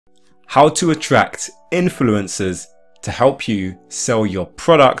How to attract influencers to help you sell your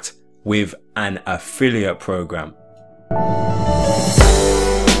product with an affiliate program.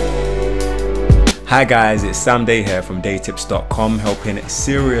 Hi guys, it's Sam Day here from DeyTips.com, helping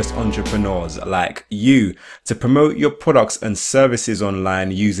serious entrepreneurs like you to promote your products and services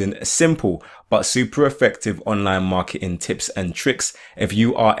online using simple but super effective online marketing tips and tricks. If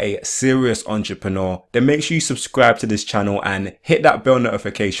you are a serious entrepreneur, then make sure you subscribe to this channel and hit that bell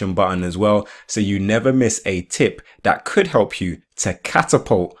notification button as well, so you never miss a tip that could help you to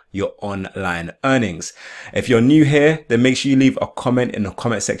catapult your online earnings. If you're new here, then make sure you leave a comment in the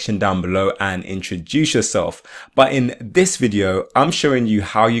comment section down below and introduce yourself. But in this video, I'm showing you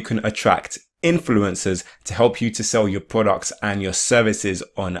how you can attract influencers to help you to sell your products and your services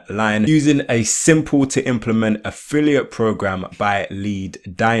online using a simple to implement affiliate program by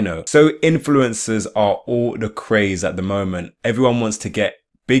Leaddyno. So influencers are all the craze at the moment. Everyone wants to get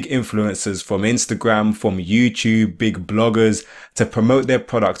big influencers from Instagram, from YouTube, big bloggers to promote their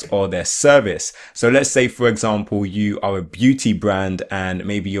product or their service. So let's say, for example, you are a beauty brand and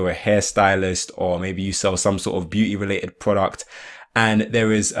maybe you're a hairstylist, or maybe you sell some sort of beauty related product. And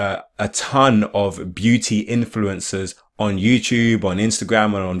there is a ton of beauty influencers on YouTube, on Instagram,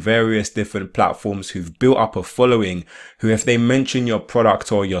 and on various different platforms who've built up a following, who, if they mention your product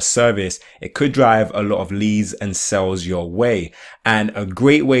or your service, it could drive a lot of leads and sales your way. And a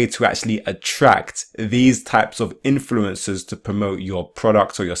great way to actually attract these types of influencers to promote your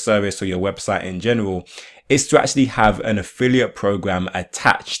product or your service or your website in general is to actually have an affiliate program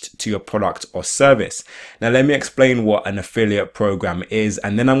attached to your product or service. Now, let me explain what an affiliate program is,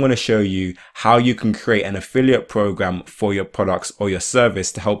 and then I'm going to show you how you can create an affiliate program for your products or your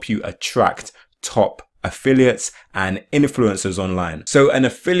service to help you attract top affiliates and influencers online. So an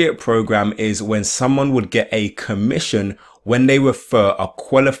affiliate program is when someone would get a commission when they refer a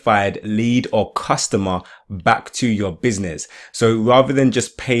qualified lead or customer back to your business. So rather than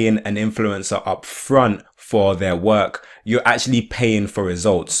just paying an influencer up front for their work, you're actually paying for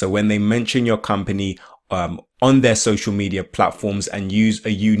results. So when they mention your company on their social media platforms and use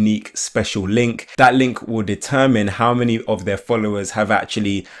a unique special link, that link will determine how many of their followers have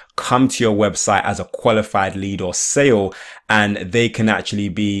actually come to your website as a qualified lead or sale, and they can actually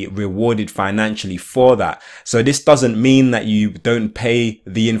be rewarded financially for that. So this doesn't mean that you don't pay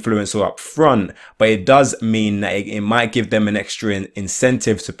the influencer up front, but it does mean that it might give them an extra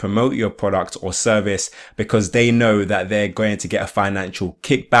incentive to promote your product or service, because they know that they're going to get a financial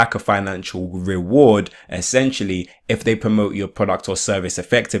kickback, a financial reward, essentially, if they promote your product or service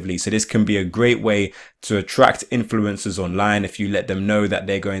effectively. So this can be a great way to attract influencers online if you let them know that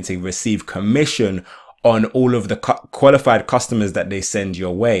they're going to receive commission on all of the qualified customers that they send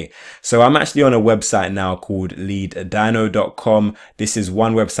your way. So I'm actually on a website now called Leaddyno.com. This is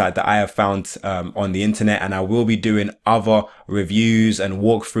one website that I have found on the internet, and I will be doing other reviews and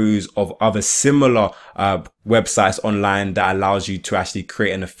walkthroughs of other similar websites online that allows you to actually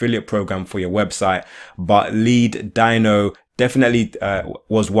create an affiliate program for your website. But Leaddyno definitely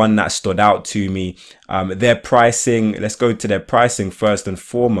was one that stood out to me. Their pricing, let's go to their pricing first and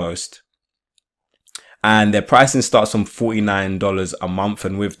foremost. And their pricing starts from $49 a month.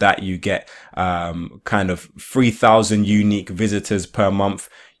 And with that, you get kind of 3,000 unique visitors per month.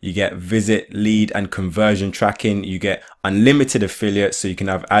 You get visit, lead, and conversion tracking. You get unlimited affiliates, so you can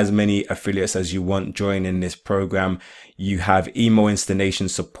have as many affiliates as you want joining this program. You have email installation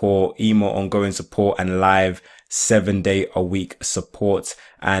support, email ongoing support, and live 7-day-a-week support,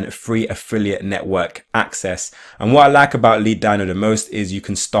 and free affiliate network access. And what I like about Leaddyno the most is you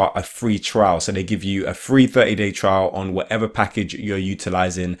can start a free trial. So they give you a free 30-day trial on whatever package you're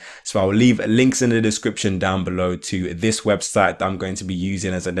utilizing. So I'll leave links in the description down below to this website that I'm going to be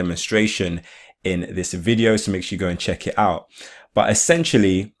using as a demonstration in this video. So make sure you go and check it out. But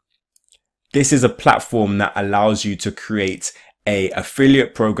essentially, this is a platform that allows you to create a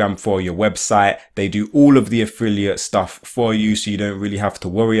affiliate program for your website. They do all of the affiliate stuff for you, so you don't really have to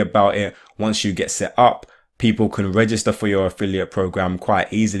worry about it. Once you get set up, people can register for your affiliate program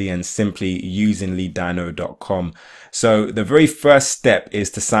quite easily and simply using Leaddyno.com. So the very first step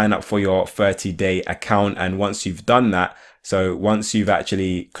is to sign up for your 30-day account. And once you've done that, so once you've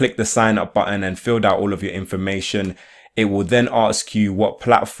actually clicked the sign up button and filled out all of your information, it will then ask you what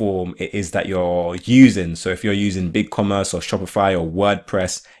platform it is that you're using. So if you're using BigCommerce or Shopify or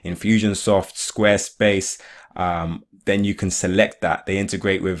WordPress, Infusionsoft, Squarespace, then you can select that. They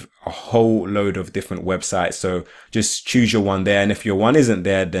integrate with a whole load of different websites. So just choose your one there. And if your one isn't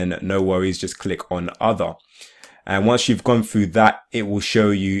there, then no worries, just click on other. And once you've gone through that, it will show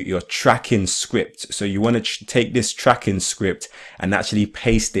you your tracking script. So you want to take this tracking script and actually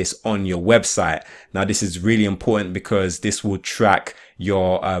paste this on your website. Now, this is really important because this will track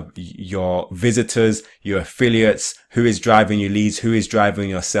your visitors, your affiliates, who is driving your leads, who is driving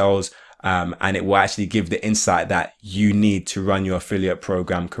your sales. And it will actually give the insight that you need to run your affiliate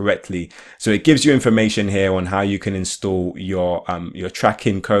program correctly. So it gives you information here on how you can install your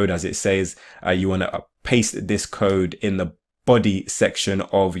tracking code. As it says, you want to paste this code in the body section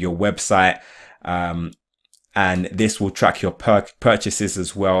of your website. And this will track your purchases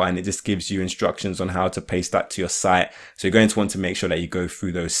as well. And it just gives you instructions on how to paste that to your site. So you're going to want to make sure that you go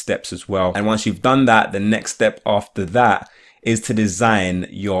through those steps as well. And once you've done that, the next step after that is to design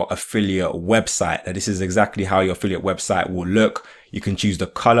your affiliate website. Now, this is exactly how your affiliate website will look. You can choose the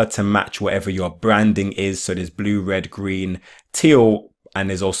color to match whatever your branding is. So there's blue, red, green, teal, and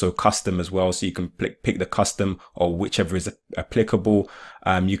there's also custom as well. So you can pick the custom or whichever is applicable.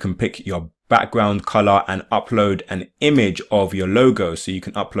 You can pick your background color and upload an image of your logo. So you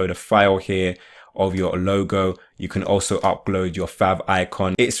can upload a file here of your logo. You can also upload your fav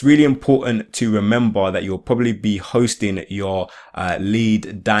icon. It's really important to remember that you'll probably be hosting your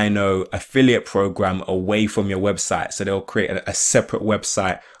Leaddyno affiliate program away from your website. So they'll create a separate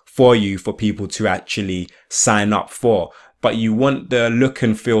website for you for people to actually sign up for. But you want the look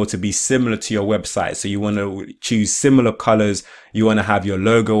and feel to be similar to your website. So you want to choose similar colors. You want to have your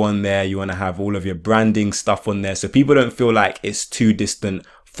logo on there. You want to have all of your branding stuff on there. So people don't feel like it's too distant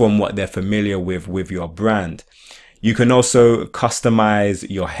from what they're familiar with your brand. You can also customize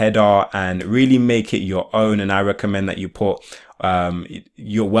your header and really make it your own. And I recommend that you put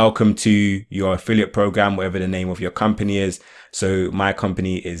you're welcome to your affiliate program, whatever the name of your company is. So my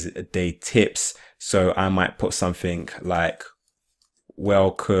company is DeyTips. So I might put something like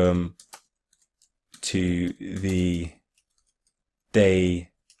welcome to the DeyTips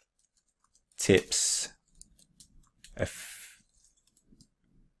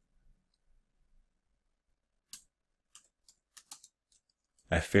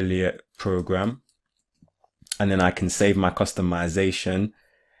affiliate program. And then I can save my customization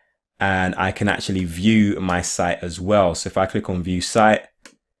and I can actually view my site as well. So if I click on view site,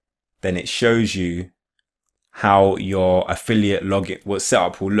 then it shows you how your affiliate login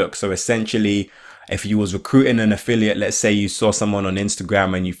setup will look. So essentially, if you was recruiting an affiliate, let's say you saw someone on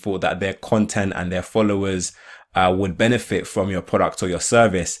Instagram and you thought that their content and their followers would benefit from your product or your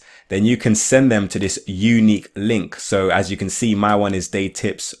service, then you can send them to this unique link. So as you can see, my one is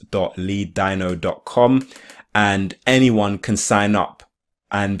daytips.leaddyno.com, and anyone can sign up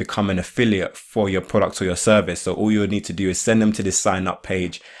and become an affiliate for your product or your service. So all you would need to do is send them to this sign up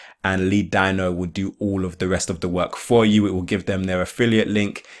page, and Leaddyno will do all of the rest of the work for you. It will give them their affiliate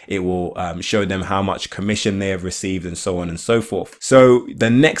link. It will show them how much commission they have received and so on and so forth. So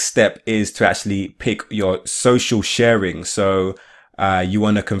the next step is to actually pick your social sharing. So you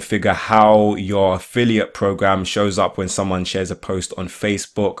want to configure how your affiliate program shows up when someone shares a post on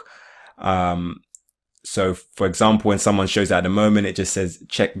Facebook. So for example, when someone shows that at the moment, it just says,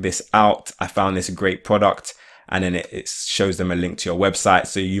 check this out. I found this great product. And then it shows them a link to your website.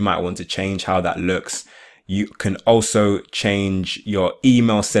 So you might want to change how that looks. You can also change your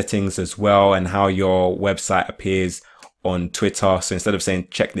email settings as well and how your website appears on Twitter. So instead of saying,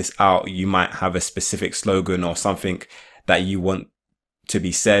 check this out, you might have a specific slogan or something that you want to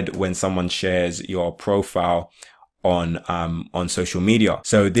be said when someone shares your profile on social media.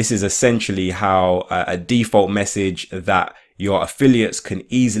 So this is essentially how a default message that your affiliates can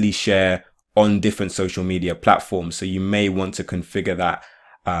easily share on different social media platforms. So you may want to configure that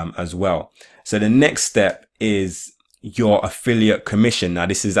as well. So the next step is your affiliate commission. Now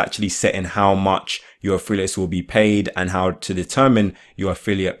this is actually setting how much your affiliates will be paid and how to determine your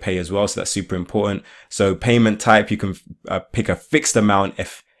affiliate pay as well. So that's super important. So payment type, you can pick a fixed amount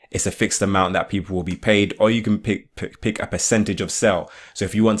if it's a fixed amount that people will be paid, or you can pick a percentage of sale. So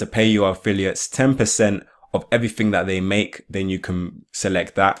if you want to pay your affiliates 10% of everything that they make, then you can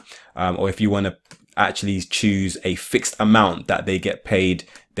select that. Or if you want to actually choose a fixed amount that they get paid,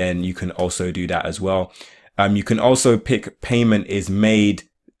 then you can also do that as well. You can also pick payment is made.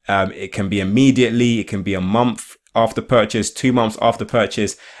 It can be immediately, it can be a month after purchase, 2 months after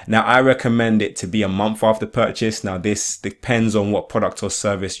purchase. Now I recommend it to be a month after purchase. Now this depends on what product or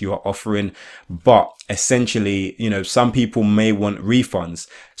service you are offering, but essentially, you know, some people may want refunds.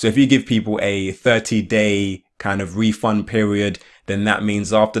 So if you give people a 30-day kind of refund period, then that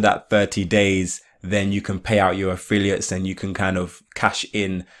means after that 30 days, then you can pay out your affiliates and you can kind of cash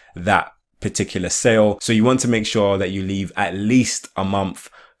in that particular sale. So you want to make sure that you leave at least a month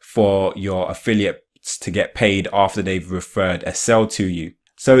for your affiliate to get paid after they've referred a sale to you.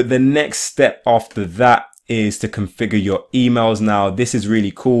 So the next step after that is to configure your emails. Now, this is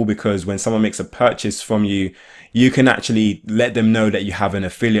really cool because when someone makes a purchase from you, you can actually let them know that you have an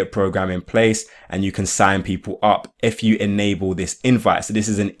affiliate program in place, and you can sign people up if you enable this invite. So this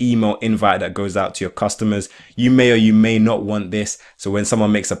is an email invite that goes out to your customers. You may or you may not want this. So when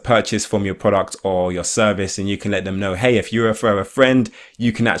someone makes a purchase from your product or your service, and you can let them know, hey, if you refer a friend,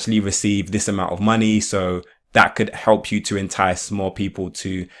 you can actually receive this amount of money. So that could help you to entice more people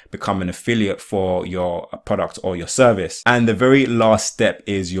to become an affiliate for your product or your service. And the very last step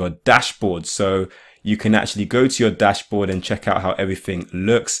is your dashboard. So you can actually go to your dashboard and check out how everything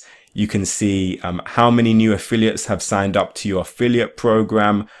looks. You can see how many new affiliates have signed up to your affiliate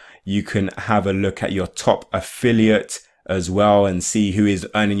program. You can have a look at your top affiliate as well and see who is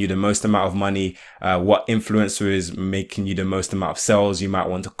earning you the most amount of money, what influencer is making you the most amount of sales. You might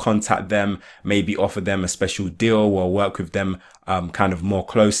want to contact them, maybe offer them a special deal or work with them kind of more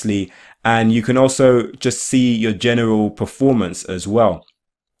closely. And you can also just see your general performance as well.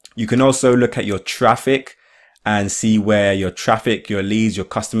 You can also look at your traffic and see where your traffic, your leads, your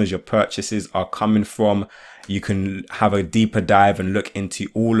customers, your purchases are coming from. You can have a deeper dive and look into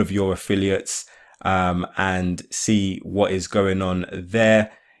all of your affiliates and see what is going on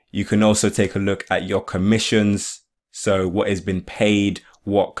there. You can also take a look at your commissions. So what has been paid,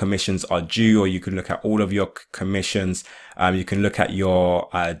 what commissions are due, or you can look at all of your commissions. You can look at your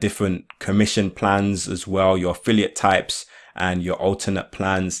different commission plans as well, your affiliate types and your alternate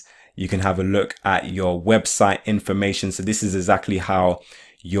plans. You can have a look at your website information. So this is exactly how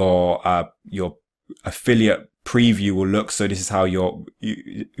your affiliate preview will look. So this is how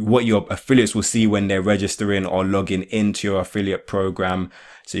what your affiliates will see when they're registering or logging into your affiliate program.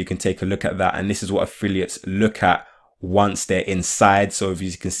 So you can take a look at that. And this is what affiliates look at once they're inside. So if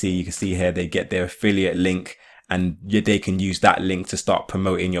you can see here, they get their affiliate link, and they can use that link to start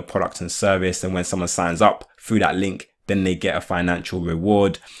promoting your product and service. And when someone signs up through that link, then they get a financial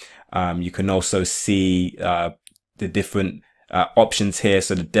reward. You can also see the different options here.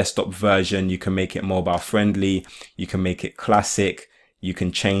 So the desktop version, you can make it mobile friendly. You can make it classic. You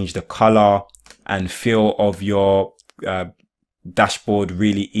can change the color and feel of your dashboard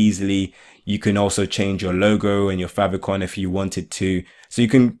really easily. You can also change your logo and your favicon if you wanted to. So you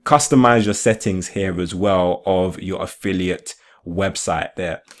can customize your settings here as well of your affiliate website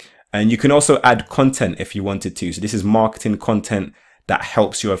there. And you can also add content if you wanted to. So this is marketing content that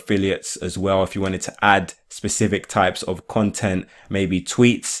helps your affiliates as well. If you wanted to add specific types of content, maybe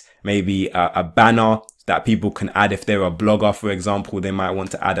tweets, maybe a banner that people can add. If they're a blogger, for example, they might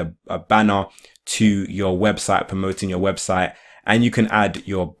want to add a banner to your website, promoting your website. And you can add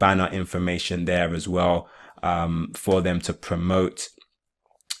your banner information there as well for them to promote.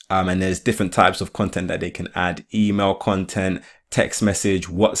 And there's different types of content that they can add: email content, text message,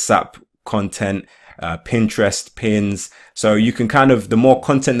 WhatsApp content, Pinterest pins. So you can kind of, the more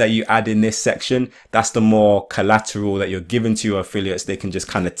content that you add in this section, that's the more collateral that you're giving to your affiliates. They can just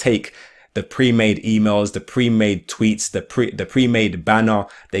kind of take the pre-made emails, the pre-made tweets, the pre-made banner.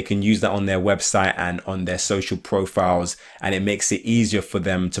 They can use that on their website and on their social profiles, and it makes it easier for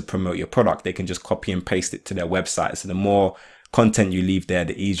them to promote your product. They can just copy and paste it to their website. So the more content you leave there,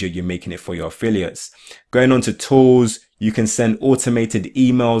 the easier you're making it for your affiliates. Going on to tools, you can send automated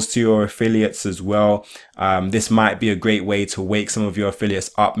emails to your affiliates as well. This might be a great way to wake some of your affiliates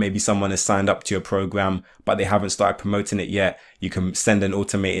up. Maybe someone has signed up to your program, but they haven't started promoting it yet. You can send an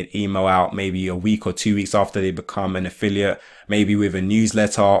automated email out maybe a week or 2 weeks after they become an affiliate, maybe with a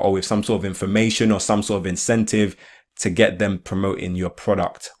newsletter or with some sort of information or some sort of incentive to get them promoting your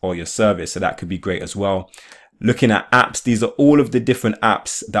product or your service. So that could be great as well. Looking at apps, these are all of the different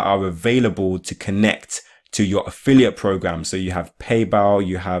apps that are available to connect to your affiliate program. So you have PayPal,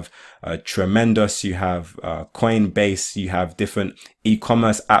 you have Tremendous, you have Coinbase, you have different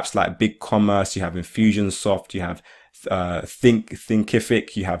e-commerce apps like BigCommerce, you have Infusionsoft, you have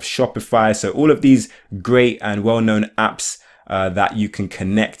Thinkific, you have Shopify. So all of these great and well-known apps that you can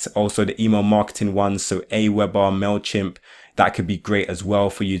connect. Also the email marketing ones, so Aweber, MailChimp, that could be great as well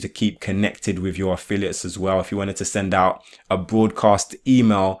for you to keep connected with your affiliates as well. If you wanted to send out a broadcast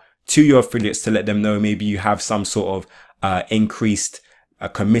email to your affiliates to let them know maybe you have some sort of increased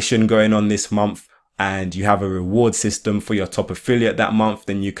commission going on this month, and you have a reward system for your top affiliate that month,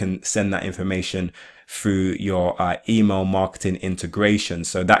 then you can send that information through your email marketing integration.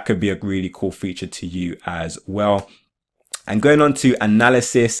 So that could be a really cool feature to you as well. And going on to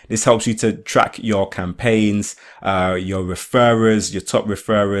analysis, this helps you to track your campaigns, your referrers, your top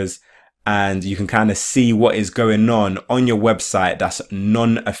referrers, and you can kind of see what is going on your website that's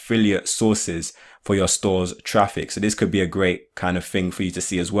non-affiliate sources. for your store's traffic. So this could be a great kind of thing for you to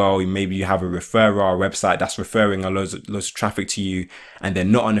see as well. Maybe you have a referrer, a website that's referring loads of traffic to you and they're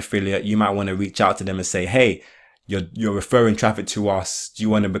not an affiliate. You might want to reach out to them and say, hey, you're referring traffic to us. Do you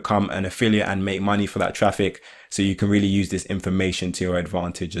want to become an affiliate and make money for that traffic? So you can really use this information to your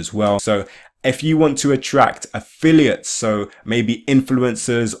advantage as well. So if you want to attract affiliates, so maybe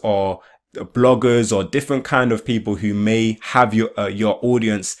influencers or bloggers or different kind of people who may have your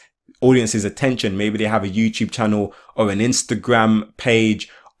audience's attention, maybe they have a YouTube channel or an Instagram page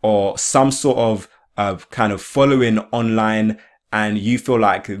or some sort of kind of following online, and you feel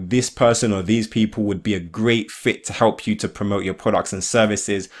like this person or these people would be a great fit to help you to promote your products and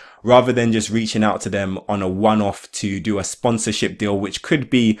services, rather than just reaching out to them on a one-off to do a sponsorship deal, which could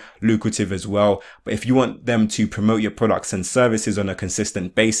be lucrative as well. But if you want them to promote your products and services on a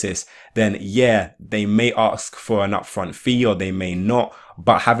consistent basis, then yeah, they may ask for an upfront fee or they may not.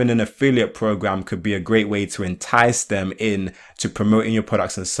 But having an affiliate program could be a great way to entice them in to promoting your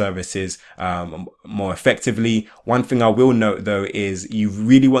products and services more effectively. One thing I will note though is you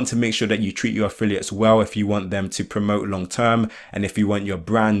really want to make sure that you treat your affiliates well if you want them to promote long term and if you want your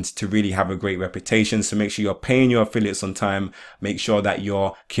brand to really have a great reputation. So make sure you're paying your affiliates on time, make sure that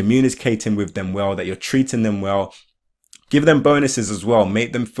you're communicating with them well, that you're treating them well. Give them bonuses as well,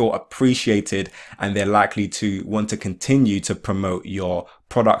 make them feel appreciated, and they're likely to want to continue to promote your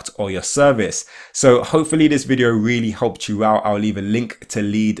product or your service. So hopefully this video really helped you out. I'll leave a link to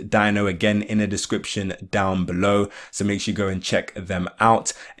Leaddyno again in the description down below, so make sure you go and check them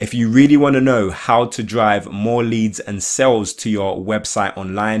out. If you really want to know how to drive more leads and sales to your website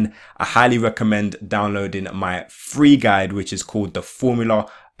online, I highly recommend downloading my free guide, which is called The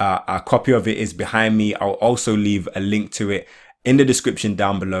Formula. A copy of it is behind me. I'll also leave a link to it in the description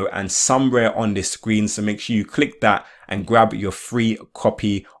down below and somewhere on this screen. So make sure you click that and grab your free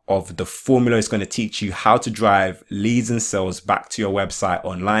copy of The Formula. It's going to teach you how to drive leads and sales back to your website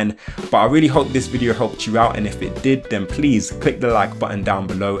online. But I really hope this video helped you out, and if it did, then please click the like button down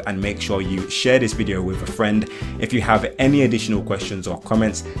below and make sure you share this video with a friend. If you have any additional questions or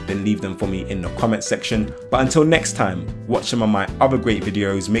comments, then leave them for me in the comment section. But until next time, watch some of my other great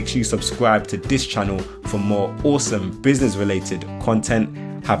videos. Make sure you subscribe to this channel for more awesome business related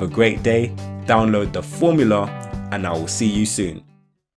content. Have a great day, download The Formula, and I will see you soon.